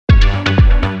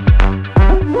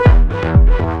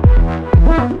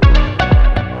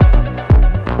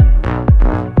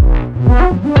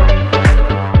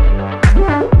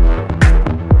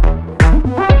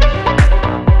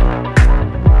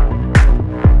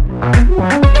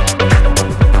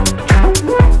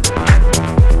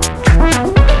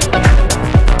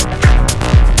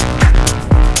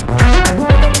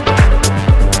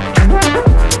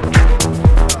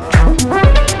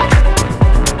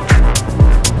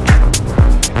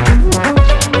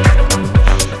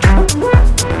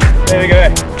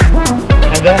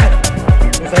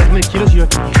your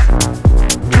teeth.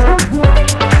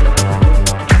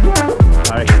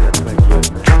 I reckon that's quite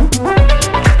cute.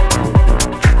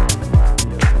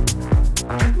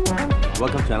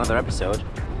 Welcome to another episode.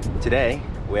 Today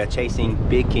we are chasing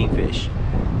big kingfish,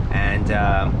 and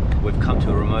we've come to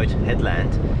a remote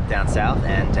headland down south,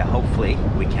 and hopefully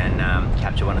we can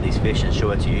capture one of these fish and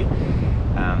show it to you.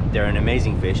 They're an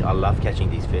amazing fish. I love catching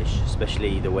these fish,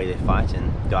 especially the way they fight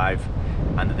and dive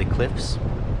under the cliffs,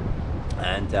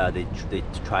 and they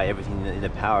try everything in their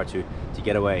power to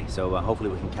get away. So hopefully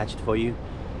we can catch it for you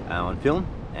on film,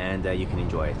 and you can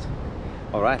enjoy it.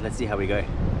 All right, let's see how we go.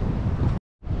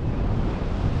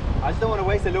 I just don't want to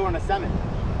waste a lure on a salmon,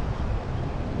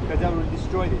 because that will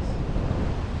destroy this.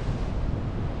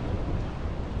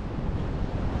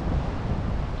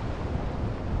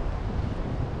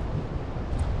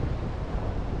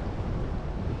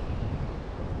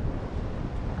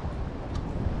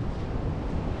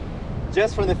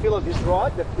 Just from the feel of this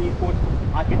rod, the 3-foot,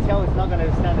 I can tell it's not going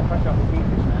to stand the pressure of the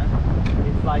kingfish, man.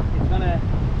 It's like, it's going to,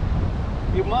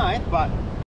 it might, but...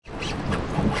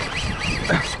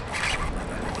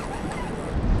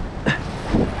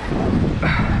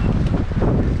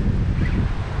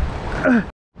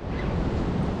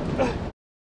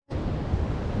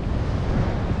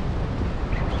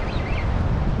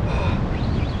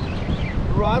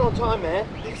 Right on time, man.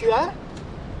 Did you see that?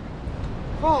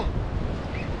 Oh.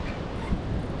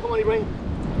 Come on, Ibrahim.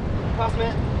 Fast,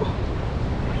 man.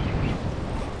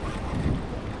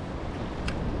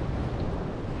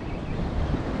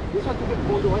 This one took it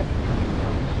all the way.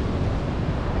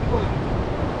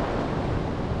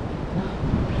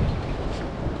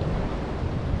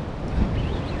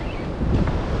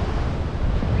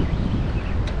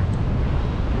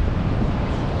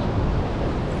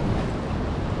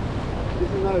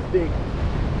 This is not as big.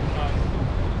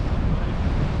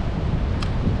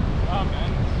 Oh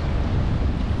man.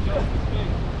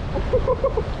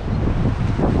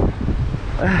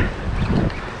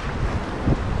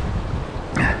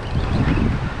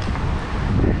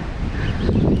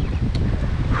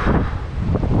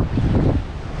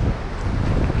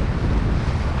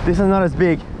 This is not as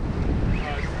big.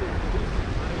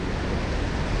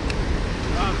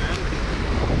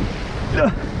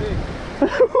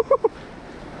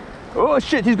 Oh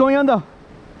shit, he's going under.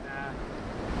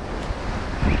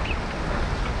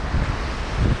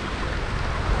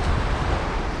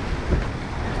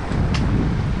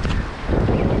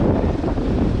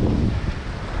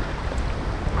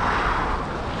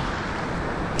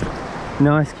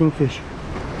 Nice kingfish.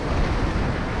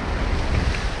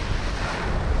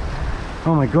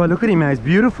 Oh my god, look at him, man, he's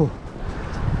beautiful.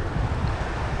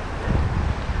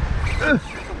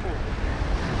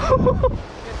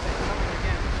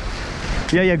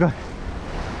 Yeah, go.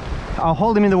 I'll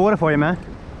hold him in the water for you, man.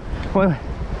 Wait.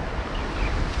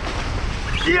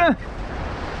 Yeah!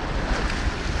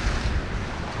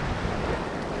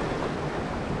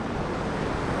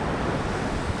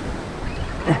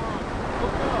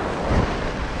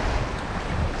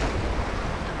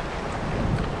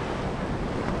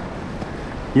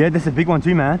 Yeah, that's a big one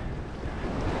too, man.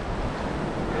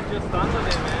 It's just under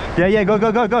there, man. Yeah, go.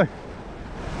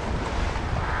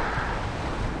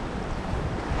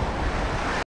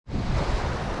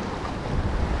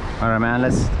 Alright, man,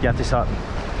 let's get this up.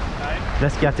 Okay.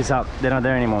 Let's get this up. They're not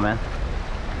there anymore, man.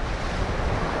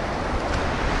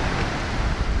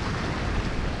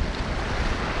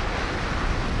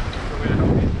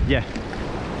 Yeah.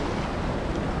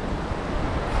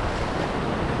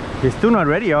 He's still not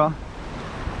ready, y'all.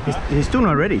 He's still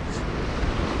not ready.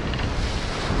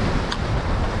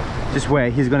 Just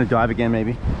wait, he's gonna dive again,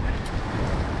 maybe.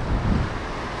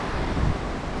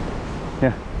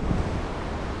 Yeah.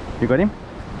 You got him?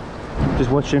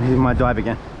 Just watch him, he might dive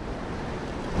again.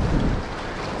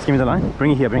 Just give me the line.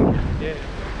 Bring it here, bring it here. Yeah.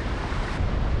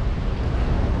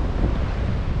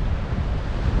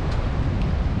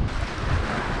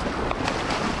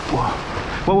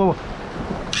 Whoa.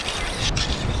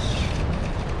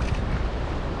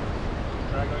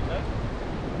 Drag okay?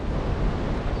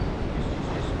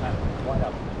 Just wind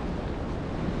up.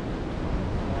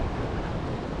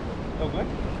 Oh, good?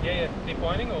 Yeah. Keep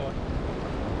pointing or?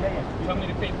 Yeah. You want me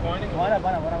to keep pointing? Or? Wind up.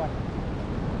 Wait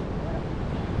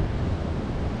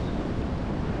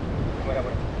up.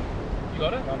 You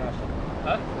got it? No.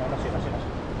 Huh? No.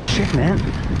 Shit, man.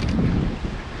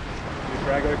 You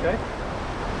drag okay?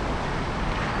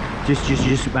 Just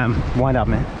wind up,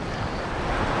 man.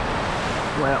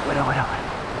 Wait up.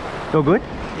 All good?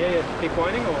 Yeah. Keep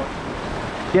pointing or?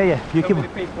 Yeah. You keep. Me to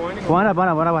keep pointing? Wind up. Wind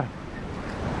up.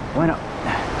 Wait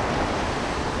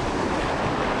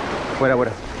up.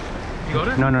 You got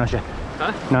it? No, shit.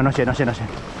 Huh? No, not yet, not yet, not yet.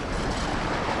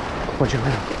 Watch your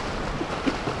little.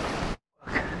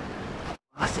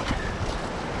 Lost it.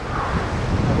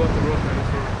 I got the rope and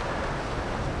it's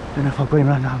Don't know if I've got him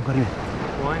right now. I've got him.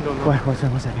 blind or not. Wait, one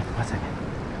second.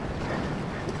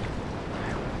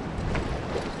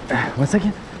 1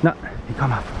 second. No, he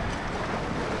come up.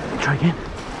 Try again.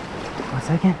 1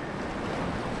 second.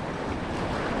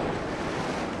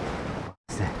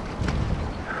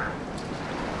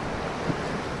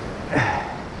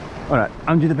 All right,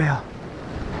 undo the bail.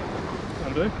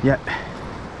 Undo? Yep.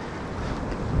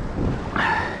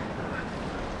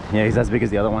 Yeah, he's as big as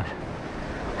the other one.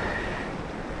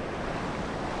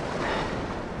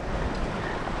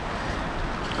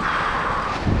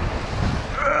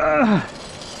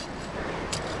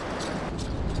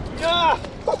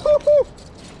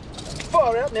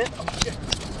 Far out, man.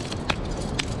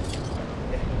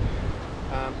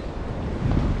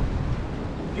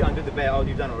 You undid the bail.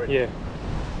 You've done already. Yeah.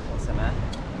 What's that, man?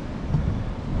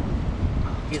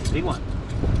 Here's a big one.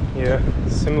 Yeah,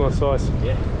 similar size.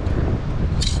 Yeah.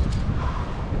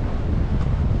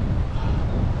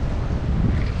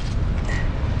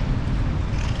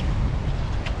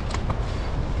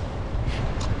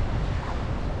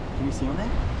 Can you see on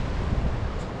there?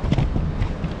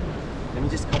 Let me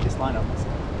just cut this line up.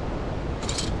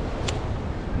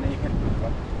 And then you can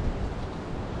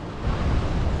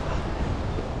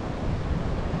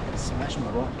smash my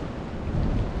rod.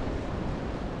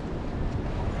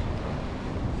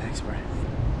 Thanks, bro.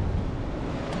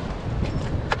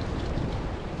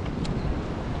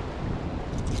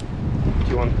 Do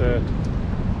you want the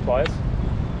pliers?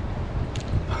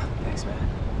 Thanks, man.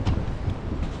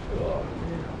 Oh,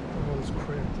 yeah. That one's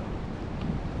cramped.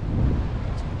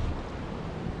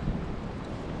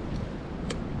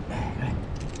 Okay.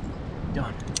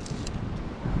 Done.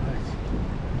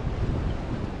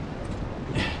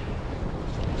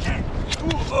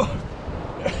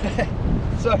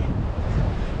 So,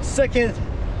 second.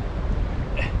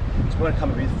 Just want to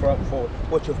come a bit forward.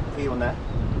 Watch your feet on that.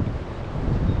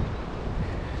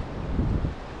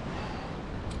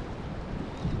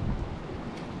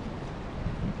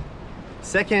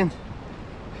 Second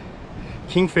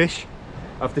kingfish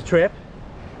of the trip,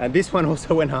 and this one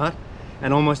also went hard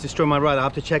and almost destroyed my rod. I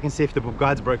have to check and see if the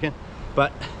guide's broken,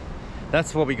 but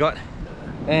that's what we got.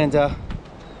 And yeah,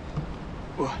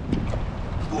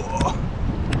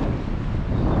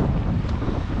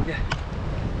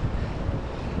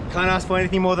 can't ask for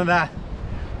anything more than that.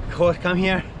 Come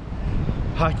here,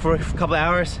 hiked for a couple of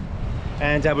hours,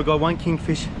 and we got 1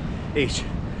 kingfish each.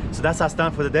 So that's us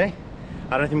done for the day.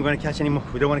 I don't think we're going to catch any more.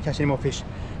 We don't want to catch any more fish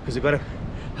because we've got to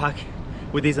hike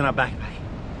with these in our backpack.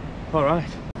 All right.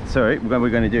 So what we're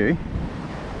going to do,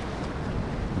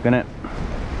 we're going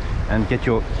to get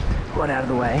your rod out of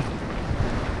the way.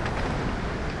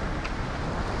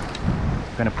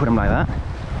 We're going to put them like that.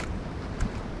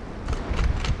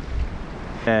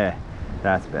 Yeah,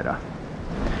 that's better.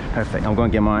 Perfect. I'm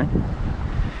going to get mine.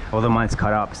 Although mine's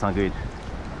cut up, it's not good.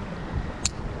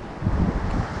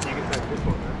 You can take this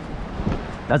one,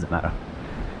 man. Doesn't matter.